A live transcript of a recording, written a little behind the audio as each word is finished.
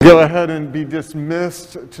go ahead and be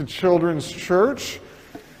dismissed to Children's Church.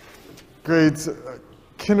 Grades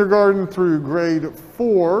kindergarten through grade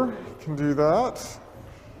 4 can do that.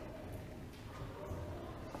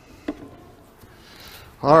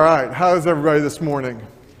 All right, how is everybody this morning?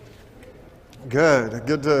 Good.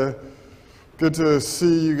 Good to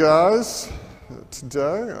see you guys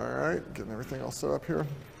today. All right, getting everything all set up here.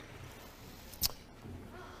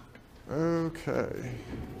 Okay.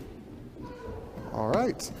 All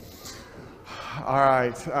right.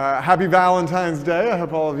 Happy Valentine's Day. I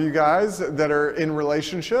hope all of you guys that are in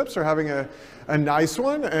relationships are having a nice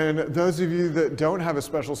one. And those of you that don't have a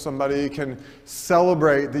special somebody can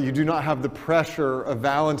celebrate that you do not have the pressure of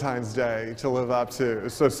Valentine's Day to live up to.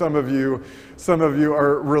 So some of you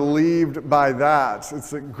are relieved by that.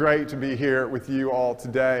 It's great to be here with you all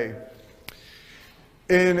today.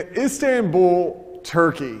 In Istanbul,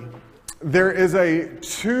 Turkey, there is a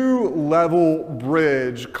 2-level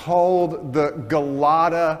bridge called the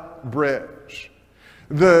Galata Bridge.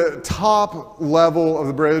 The top level of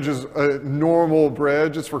the bridge is a normal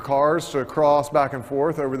bridge. It's for cars to cross back and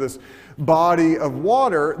forth over this body of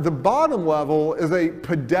water. The bottom level is a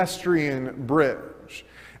pedestrian bridge.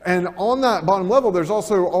 And on that bottom level, there's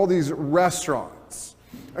also all these restaurants.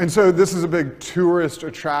 And so this is a big tourist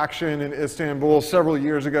attraction in Istanbul. Several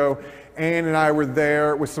years ago, Anne and I were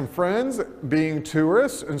there with some friends being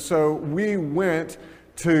tourists, and so we went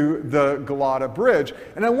to the Galata Bridge,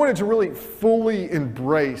 and I wanted to really fully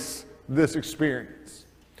embrace this experience.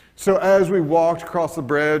 So as we walked across the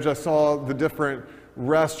bridge, I saw the different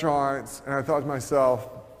restaurants, and I thought to myself,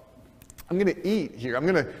 I'm going to eat here. I'm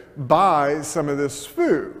going to buy some of this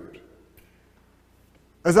food.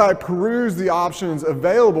 As I perused the options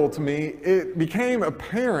available to me, it became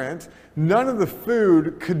apparent none of the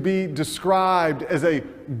food could be described as a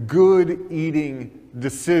good eating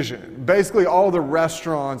decision. Basically, all the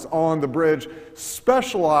restaurants on the bridge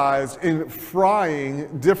specialized in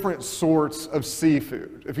frying different sorts of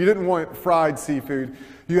seafood. If you didn't want fried seafood,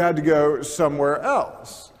 you had to go somewhere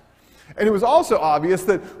else. And it was also obvious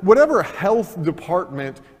that whatever health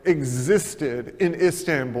department existed in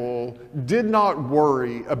Istanbul did not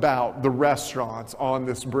worry about the restaurants on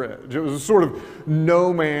this bridge. It was a sort of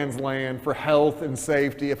no man's land for health and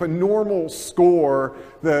safety. If a normal score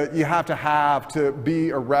that you have to be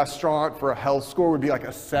a restaurant for a health score would be like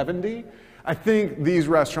a 70, I think these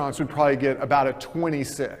restaurants would probably get about a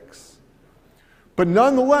 26. But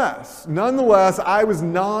nonetheless, I was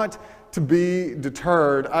not to be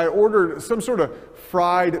deterred. I ordered some sort of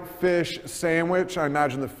fried fish sandwich. I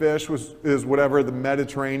imagine the fish is whatever the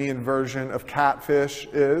Mediterranean version of catfish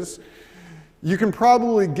is. You can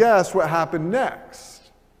probably guess what happened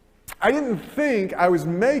next. I didn't think I was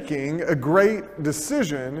making a great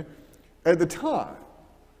decision at the time.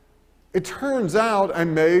 It turns out I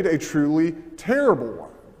made a truly terrible one.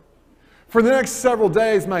 For the next several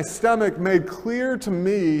days, my stomach made clear to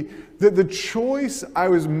me that the choice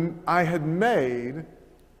I had made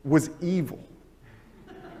was evil.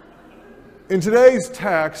 In today's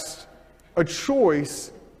text, a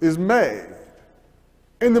choice is made.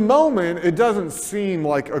 In the moment, it doesn't seem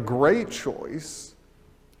like a great choice.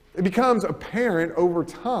 It becomes apparent over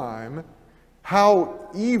time how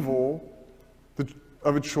evil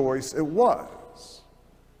of a choice it was.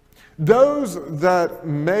 Those that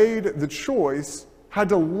made the choice had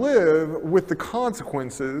to live with the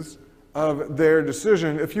consequences of their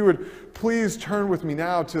decision. If you would please turn with me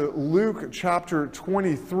now to Luke chapter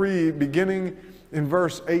 23, beginning in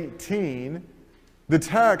verse 18. The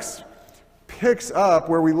text picks up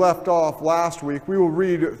where we left off last week. We will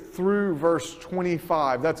read through verse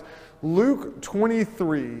 25. That's Luke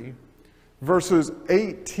 23, verses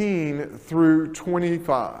 18 through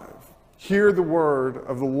 25. Hear the word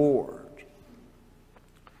of the Lord.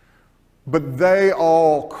 But they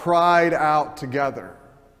all cried out together,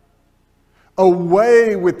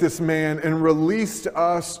 "Away with this man and release to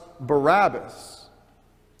us Barabbas,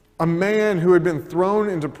 a man who had been thrown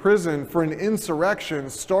into prison for an insurrection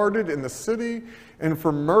started in the city and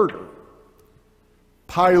for murder."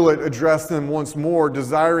 Pilate addressed them once more,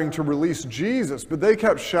 desiring to release Jesus, but they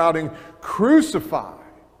kept shouting, "Crucify!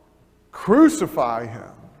 Crucify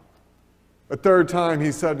him!" A third time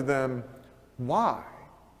he said to them, "Why?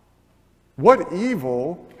 What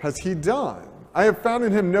evil has he done? I have found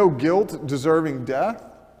in him no guilt deserving death.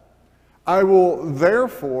 I will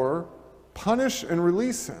therefore punish and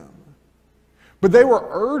release him." But they were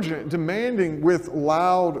urgent, demanding with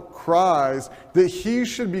loud cries that he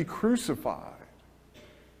should be crucified.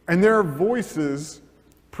 And their voices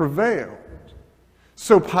prevailed.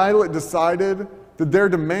 So Pilate decided that their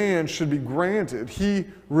demand should be granted, he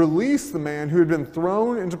released the man who had been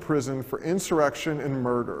thrown into prison for insurrection and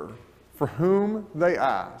murder, for whom they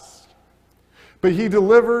asked. But he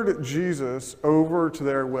delivered Jesus over to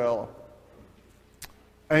their will.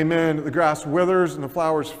 Amen. The grass withers and the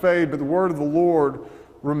flowers fade, but the word of the Lord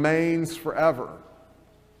remains forever.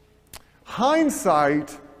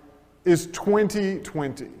 Hindsight is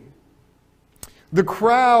 20/20. The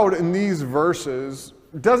crowd in these verses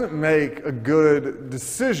doesn't make a good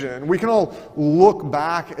decision. We can all look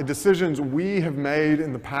back at decisions we have made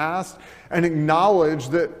in the past and acknowledge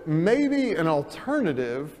that maybe an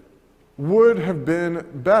alternative would have been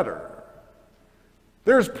better.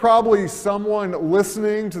 There's probably someone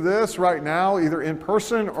listening to this right now, either in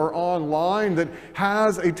person or online, that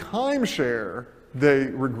has a timeshare they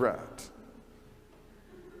regret.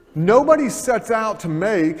 Nobody sets out to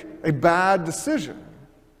make a bad decision.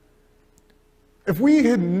 If we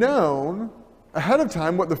had known ahead of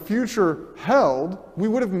time what the future held, we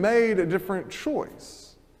would have made a different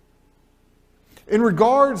choice. In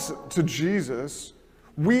regards to Jesus,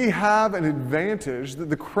 we have an advantage that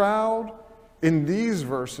the crowd in these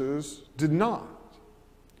verses did not.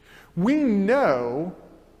 We know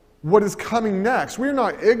what is coming next. We are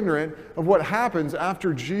not ignorant of what happens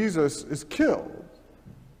after Jesus is killed.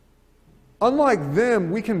 Unlike them,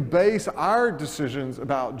 we can base our decisions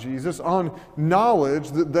about Jesus on knowledge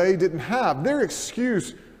that they didn't have. Their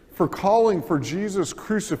excuse for calling for Jesus'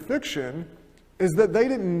 crucifixion is that they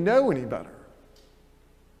didn't know any better.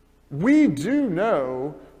 We do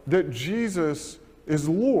know that Jesus is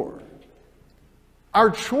Lord. Our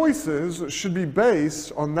choices should be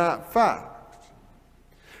based on that fact.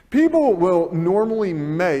 People will normally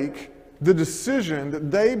make the decision that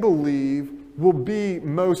they believe will be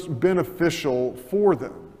most beneficial for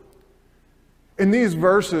them. In these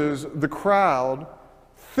verses, the crowd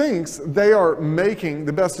thinks they are making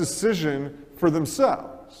the best decision for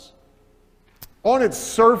themselves. On its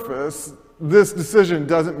surface, this decision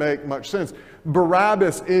doesn't make much sense.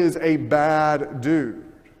 Barabbas is a bad dude.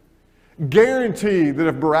 Guaranteed that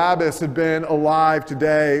if Barabbas had been alive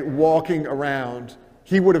today, walking around,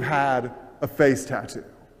 he would have had a face tattoo.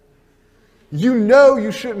 You know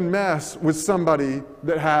you shouldn't mess with somebody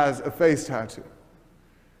that has a face tattoo.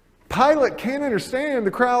 Pilate can't understand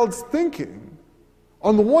the crowd's thinking.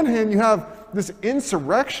 On the one hand, you have this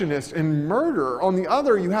insurrectionist and murderer. On the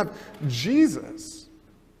other, you have Jesus,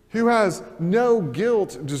 who has no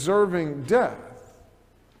guilt deserving death.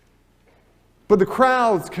 But the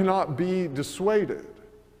crowds cannot be dissuaded.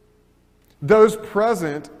 Those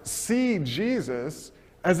present see Jesus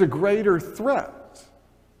as a greater threat.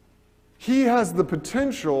 He has the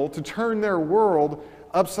potential to turn their world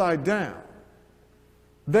upside down.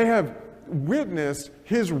 They have witnessed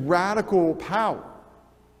his radical power.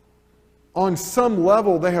 On some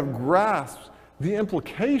level, they have grasped the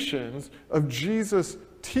implications of Jesus'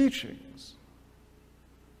 teachings.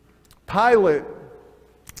 Pilate,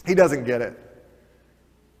 he doesn't get it.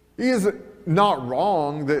 He is not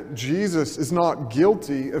wrong that Jesus is not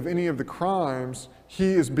guilty of any of the crimes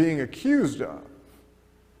he is being accused of.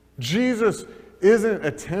 Jesus isn't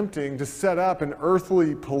attempting to set up an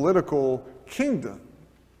earthly political kingdom.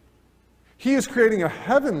 He is creating a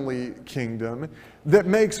heavenly kingdom that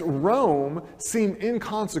makes Rome seem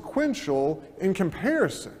inconsequential in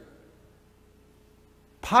comparison.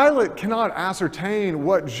 Pilate cannot ascertain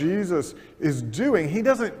what Jesus is doing. He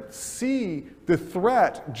doesn't see the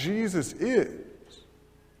threat Jesus is.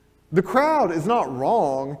 The crowd is not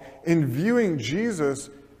wrong in viewing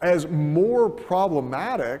Jesus as more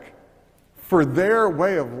problematic for their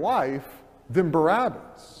way of life than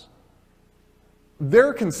Barabbas.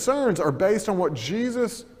 Their concerns are based on what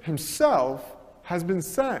Jesus himself has been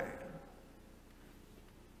saying.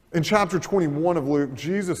 In chapter 21 of Luke,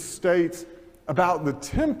 Jesus states about the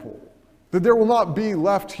temple that there will not be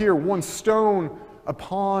left here one stone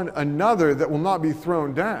upon another that will not be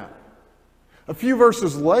thrown down. A few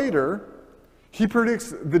verses later, he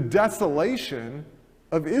predicts the desolation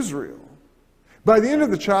of Israel. By the end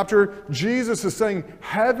of the chapter, Jesus is saying,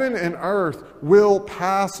 heaven and earth will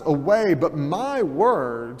pass away, but my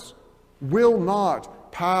words will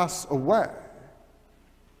not pass away.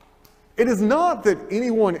 It is not that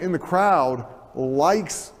anyone in the crowd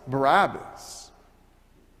likes Barabbas.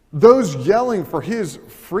 Those yelling for his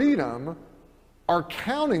freedom are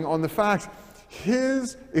counting on the fact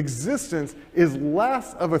his existence is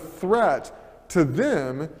less of a threat to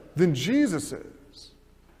them than Jesus is.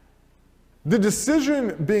 The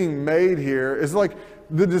decision being made here is like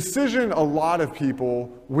the decision a lot of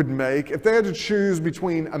people would make if they had to choose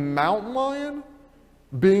between a mountain lion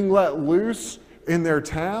being let loose in their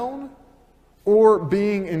town or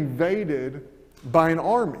being invaded by an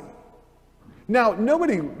army. Now,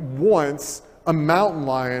 nobody wants a mountain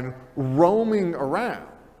lion roaming around,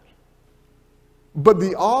 but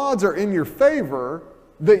the odds are in your favor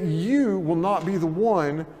that you will not be the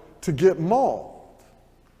one to get mauled.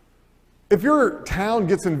 If your town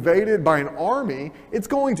gets invaded by an army, it's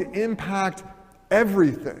going to impact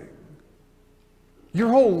everything. Your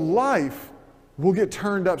whole life will get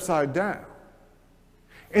turned upside down.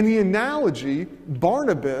 In the analogy,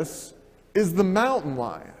 Barnabas is the mountain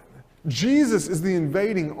lion. Jesus is the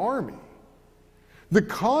invading army. The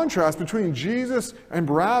contrast between Jesus and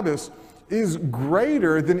Barabbas is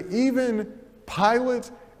greater than even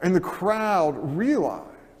Pilate and the crowd realize.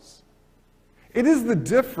 It is the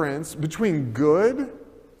difference between good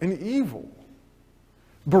and evil.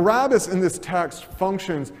 Barabbas in this text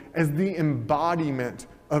functions as the embodiment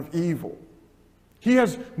of evil. He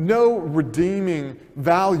has no redeeming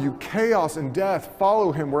value. Chaos and death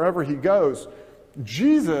follow him wherever he goes.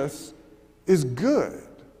 Jesus is good.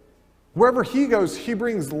 Wherever he goes, he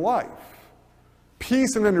brings life.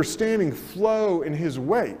 Peace and understanding flow in his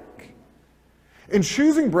wake. In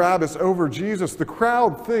choosing Barabbas over Jesus, the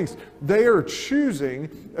crowd thinks they are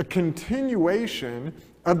choosing a continuation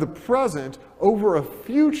of the present over a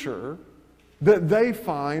future that they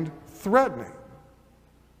find threatening.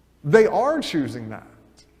 They are choosing that.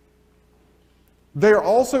 They are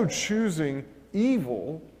also choosing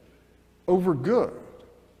evil over good.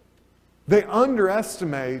 They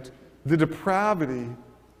underestimate the depravity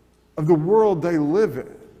of the world they live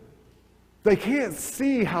in. They can't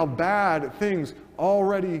see how bad things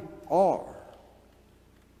already are.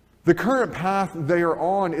 The current path they are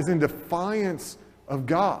on is in defiance of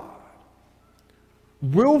God.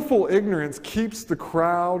 Willful ignorance keeps the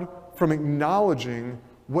crowd from acknowledging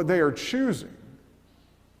what they are choosing.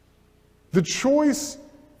 The choice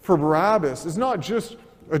for Barabbas is not just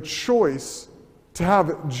a choice to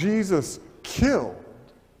have Jesus killed.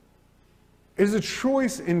 It is a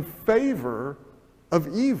choice in favor of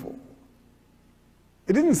evil.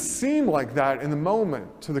 It didn't seem like that in the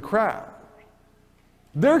moment to the crowd.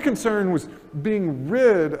 Their concern was being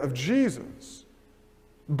rid of Jesus.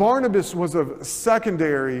 Barnabas was of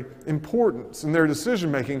secondary importance in their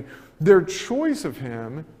decision-making. Their choice of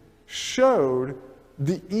him showed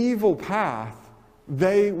the evil path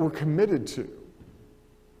they were committed to.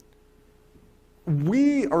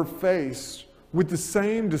 We are faced with the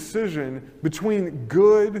same decision between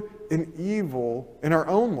good and evil in our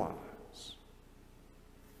own lives.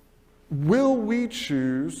 Will we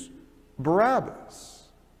choose Barabbas?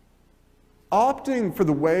 Opting for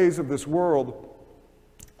the ways of this world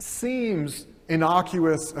seems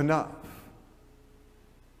innocuous enough.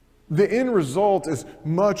 The end result is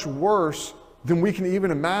much worse than we can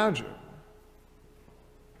even imagine.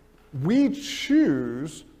 We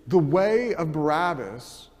choose the way of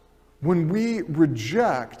Barabbas when we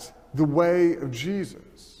reject the way of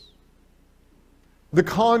Jesus. The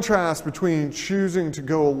contrast between choosing to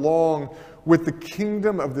go along with the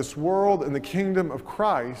kingdom of this world and the kingdom of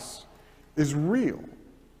Christ is real.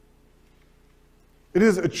 It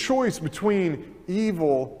is a choice between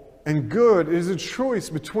evil and good. It is a choice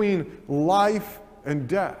between life and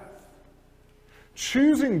death.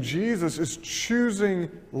 Choosing Jesus is choosing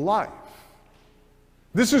life.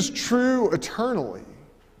 This is true eternally.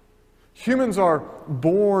 Humans are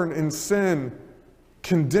born in sin,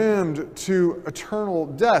 condemned to eternal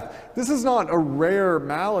death. This is not a rare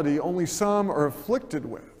malady only some are afflicted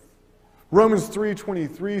with. Romans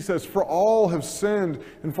 3:23 says, "For all have sinned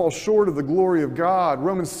and fall short of the glory of God."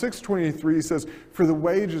 Romans 6:23 says, "For the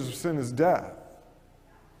wages of sin is death."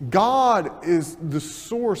 God is the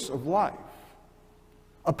source of life.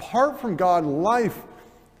 Apart from God, life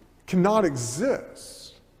cannot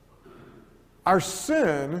exist. Our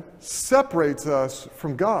sin separates us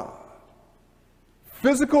from God.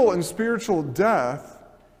 Physical and spiritual death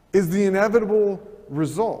is the inevitable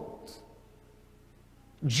result.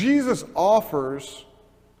 Jesus offers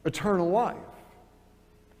eternal life.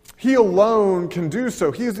 He alone can do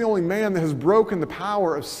so. He is the only man that has broken the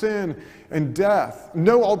power of sin and death.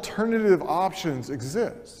 No alternative options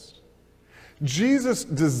exist. Jesus'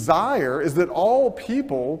 desire is that all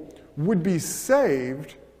people would be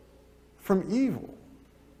saved from evil.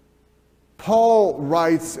 Paul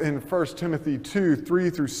writes in 1 Timothy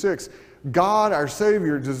 2:3-6, God, our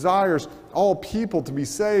Savior, desires all people to be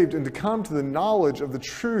saved and to come to the knowledge of the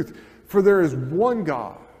truth, for there is one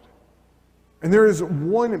God, and there is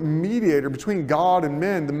one mediator between God and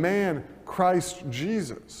men, the man Christ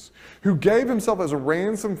Jesus, who gave himself as a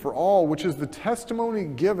ransom for all, which is the testimony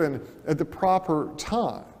given at the proper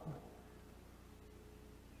time.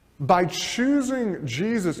 By choosing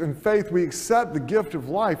Jesus in faith, we accept the gift of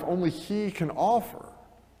life only He can offer.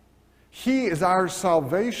 He is our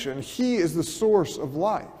salvation. He is the source of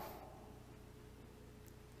life.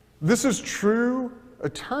 This is true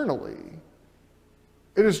eternally.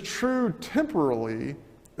 It is true temporally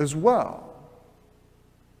as well.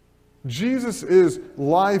 Jesus is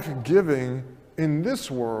life-giving in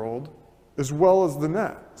this world as well as the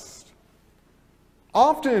next.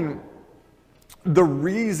 Often, the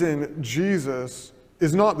reason Jesus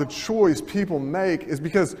is not the choice people make is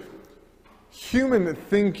because human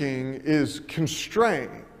thinking is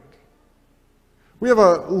constrained. We have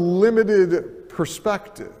a limited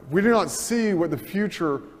perspective. We do not see what the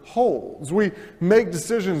future holds. We make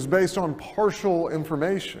decisions based on partial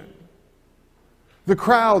information. The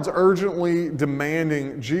crowds urgently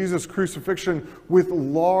demanding Jesus' crucifixion with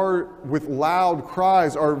loud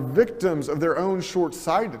cries are victims of their own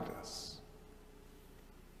short-sightedness.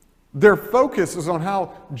 Their focus is on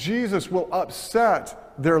how Jesus will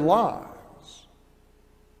upset their lives.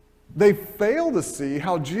 They fail to see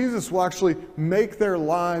how Jesus will actually make their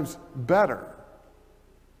lives better.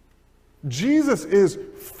 Jesus is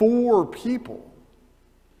for people.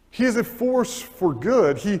 He is a force for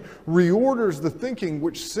good. He reorders the thinking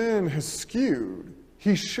which sin has skewed.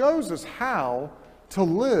 He shows us how to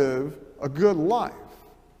live a good life.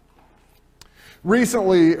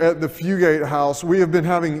 Recently at the Fugate house, we have been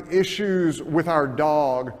having issues with our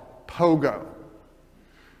dog, Pogo.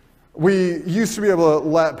 We used to be able to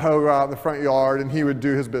let Pogo out in the front yard and he would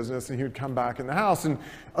do his business and he would come back in the house. And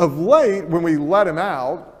of late, when we let him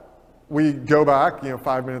out, we go back,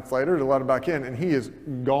 5 minutes later to let him back in and he is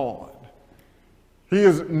gone. He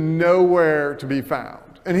is nowhere to be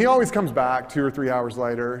found. And he always comes back 2 or 3 hours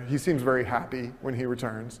later. He seems very happy when he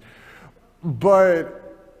returns. But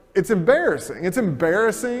it's embarrassing. It's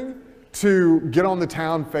embarrassing to get on the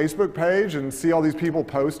town Facebook page and see all these people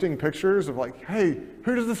posting pictures of like, hey,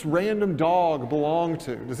 who does this random dog belong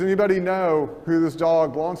to? Does anybody know who this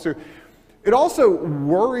dog belongs to? It also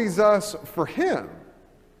worries us for him.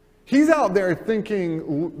 He's out there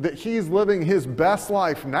thinking that he's living his best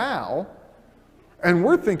life now, and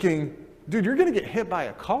we're thinking, dude, you're going to get hit by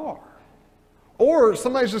a car. Or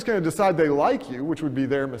somebody's just going to decide they like you, which would be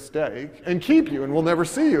their mistake, and keep you, and we'll never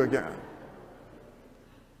see you again.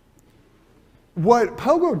 What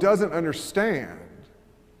Pogo doesn't understand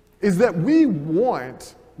is that we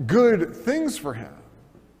want good things for him.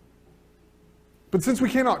 But since we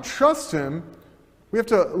cannot trust him, we have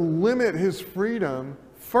to limit his freedom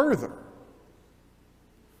further.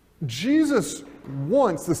 Jesus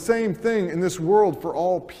wants the same thing in this world for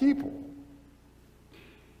all people.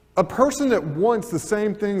 A person that wants the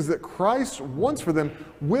same things that Christ wants for them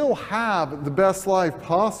will have the best life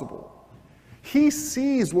possible. He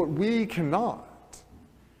sees what we cannot.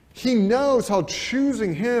 He knows how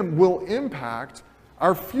choosing Him will impact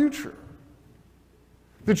our future.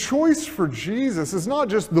 The choice for Jesus is not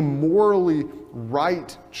just the morally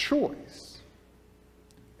right choice.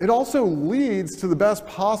 It also leads to the best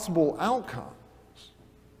possible outcomes.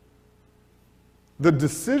 The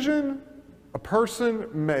decision a person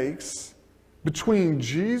makes between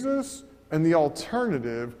Jesus and the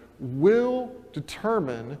alternative will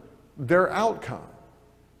determine their outcome.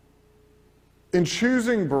 In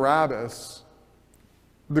choosing Barabbas,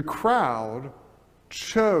 the crowd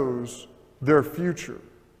chose their future.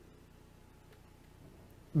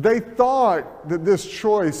 They thought that this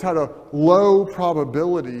choice had a low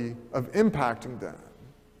probability of impacting them.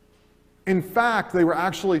 In fact, they were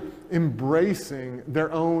actually embracing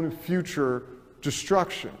their own future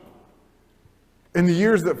destruction. In the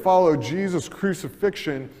years that followed Jesus'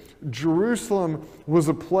 crucifixion, Jerusalem was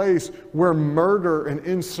a place where murder and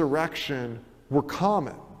insurrection were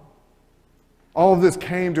common. All of this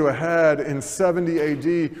came to a head in 70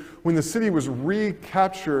 AD when the city was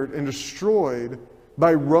recaptured and destroyed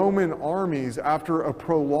by Roman armies after a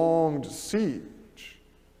prolonged siege.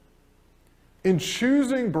 In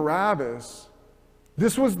choosing Barabbas,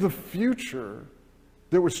 this was the future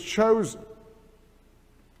that was chosen.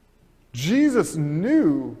 Jesus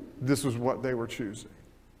knew this was what they were choosing.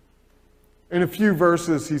 In a few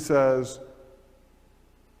verses, he says,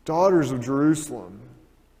 "Daughters of Jerusalem,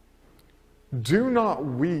 do not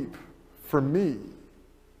weep for me,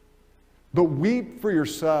 but weep for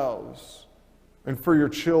yourselves and for your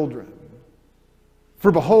children.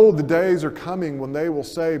 For behold, the days are coming when they will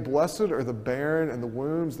say, Blessed are the barren and the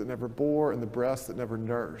wombs that never bore and the breasts that never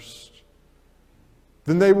nursed.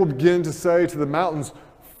 Then they will begin to say to the mountains,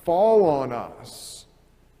 Fall on us,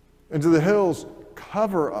 and to the hills,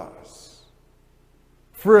 cover us.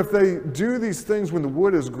 For if they do these things when the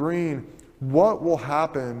wood is green, what will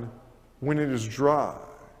happen when it is dry?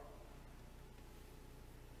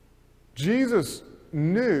 Jesus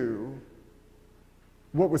knew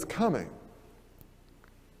what was coming.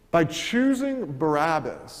 By choosing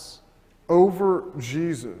Barabbas over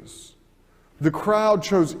Jesus, the crowd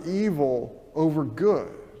chose evil over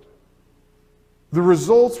good. The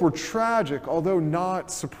results were tragic, although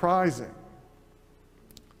not surprising.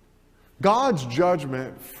 God's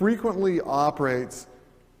judgment frequently operates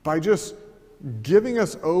by just giving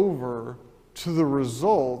us over to the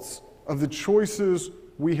results of the choices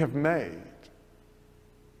we have made.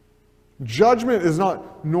 Judgment is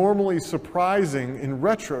not normally surprising in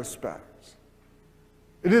retrospect.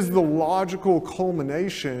 It is the logical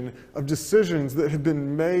culmination of decisions that have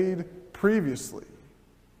been made previously.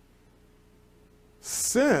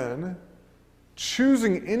 Sin,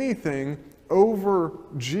 choosing anything over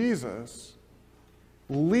Jesus,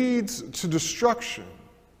 leads to destruction.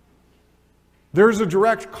 There's a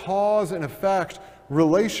direct cause and effect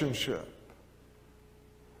relationship.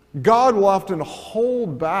 God will often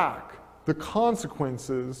hold back the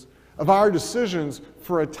consequences of our decisions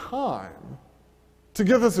for a time to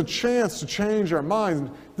give us a chance to change our minds.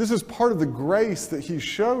 And this is part of the grace that He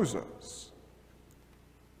shows us.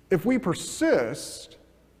 If we persist,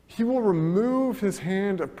 He will remove His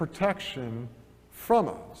hand of protection from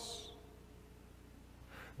us.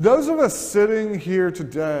 Those of us sitting here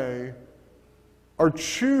today are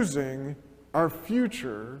choosing our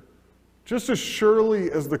future just as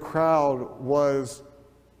surely as the crowd was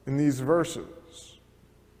in these verses.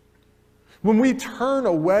 When we turn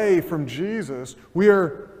away from Jesus, we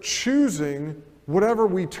are choosing whatever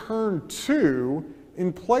we turn to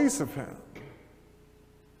in place of Him.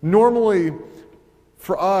 Normally,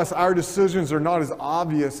 for us, our decisions are not as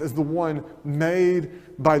obvious as the one made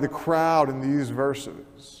by the crowd in these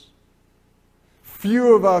verses.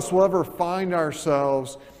 Few of us will ever find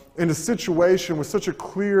ourselves in a situation with such a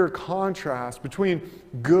clear contrast between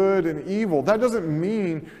good and evil. That doesn't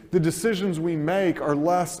mean the decisions we make are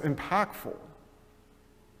less impactful.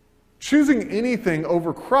 Choosing anything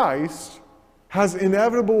over Christ has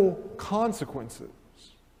inevitable consequences.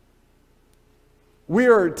 We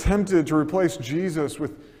are tempted to replace Jesus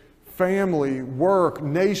with family, work,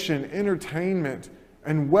 nation, entertainment,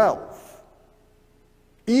 and wealth.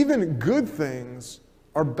 Even good things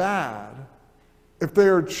are bad if they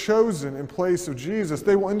are chosen in place of Jesus.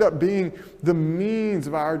 They will end up being the means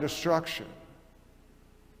of our destruction.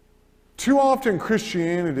 Too often,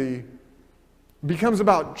 Christianity becomes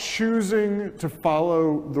about choosing to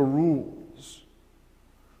follow the rules.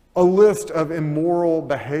 A list of immoral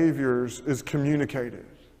behaviors is communicated.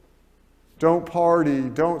 Don't party,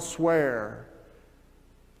 don't swear,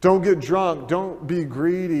 don't get drunk, don't be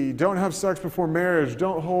greedy, don't have sex before marriage,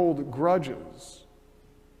 don't hold grudges.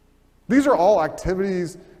 These are all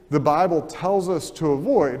activities the Bible tells us to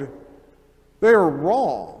avoid. They are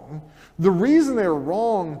wrong. The reason they are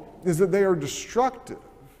wrong is that they are destructive.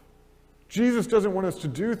 Jesus doesn't want us to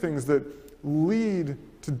do things that lead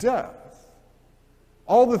to death.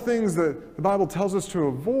 All the things that the Bible tells us to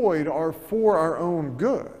avoid are for our own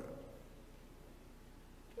good.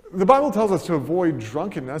 The Bible tells us to avoid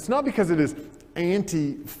drunkenness, not because it is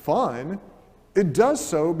anti-fun. It does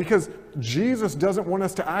so because Jesus doesn't want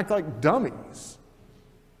us to act like dummies.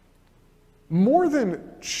 More than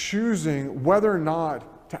choosing whether or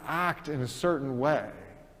not to act in a certain way,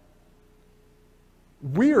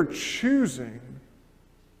 we are choosing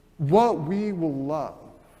what we will love.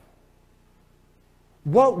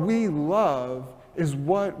 What we love is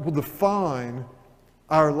what will define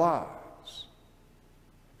our lives.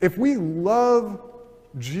 If we love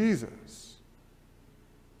Jesus,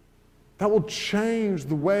 that will change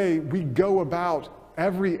the way we go about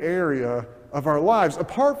every area of our lives.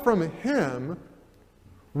 Apart from Him,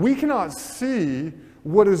 we cannot see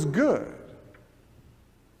what is good.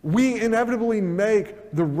 We inevitably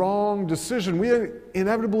make the wrong decision. We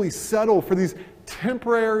inevitably settle for these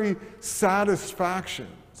temporary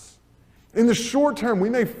satisfactions. In the short term, we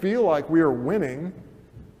may feel like we are winning.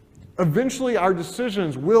 Eventually, our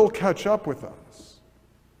decisions will catch up with us.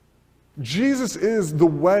 Jesus is the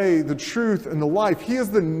way, the truth, and the life. He is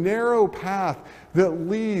the narrow path that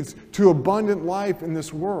leads to abundant life in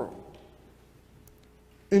this world.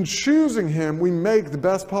 In choosing Him, we make the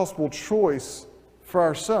best possible choice for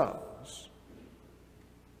ourselves.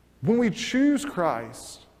 When we choose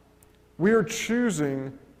Christ, we are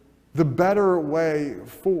choosing the better way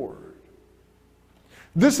forward.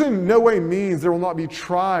 This in no way means there will not be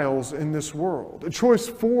trials in this world. A choice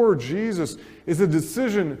for Jesus is a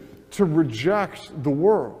decision to reject the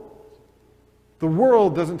world. The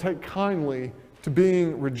world doesn't take kindly to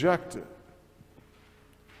being rejected.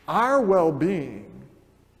 Our well-being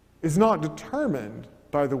is not determined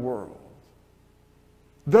by the world.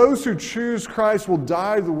 Those who choose Christ will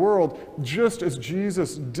die to the world just as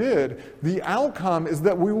Jesus did. The outcome is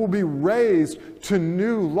that we will be raised to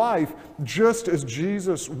new life just as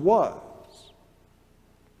Jesus was.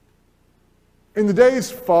 In the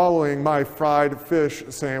days following my fried fish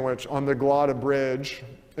sandwich on the Galata Bridge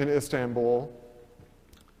in Istanbul,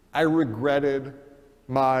 I regretted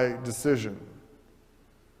my decision.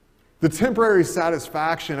 The temporary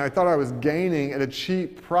satisfaction I thought I was gaining at a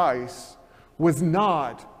cheap price was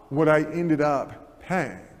not what I ended up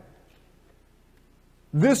paying.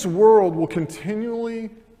 This world will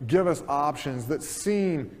continually give us options that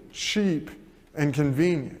seem cheap and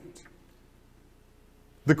convenient.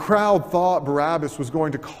 The crowd thought Barabbas was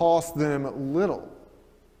going to cost them little.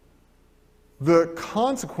 The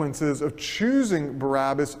consequences of choosing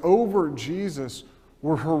Barabbas over Jesus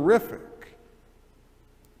were horrific.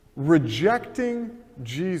 Rejecting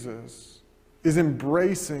Jesus is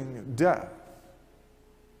embracing death.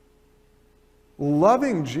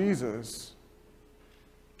 Loving Jesus,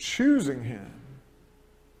 choosing him,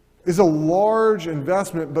 is a large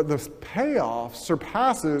investment, but the payoff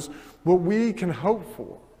surpasses what we can hope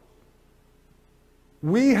for.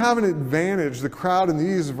 We have an advantage the crowd in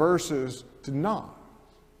these verses did not.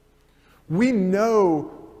 We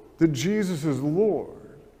know that Jesus is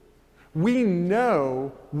Lord. We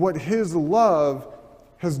know what his love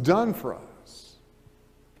has done for us.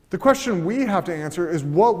 The question we have to answer is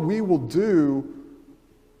what we will do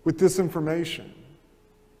with this information.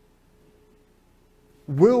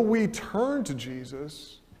 Will we turn to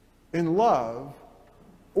Jesus in love,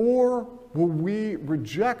 or will we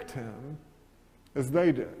reject him as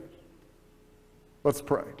they did? Let's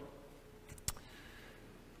pray.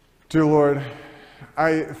 Dear Lord,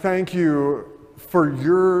 I thank you for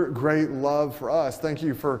your great love for us. Thank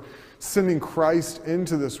you for sending Christ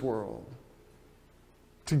into this world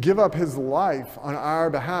to give up his life on our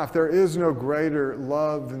behalf. There is no greater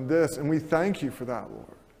love than this, and we thank you for that, Lord.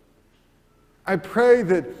 I pray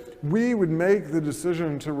that we would make the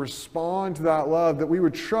decision to respond to that love, that we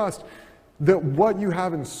would trust that what you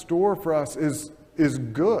have in store for us is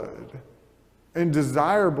good and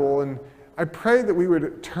desirable. And I pray that we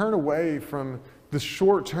would turn away from the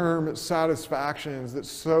short-term satisfactions that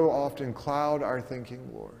so often cloud our thinking,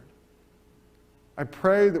 Lord. I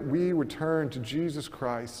pray that we would turn to Jesus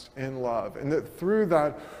Christ in love, and that through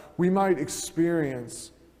that we might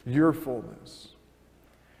experience your fullness.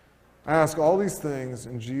 I ask all these things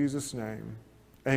in Jesus' name.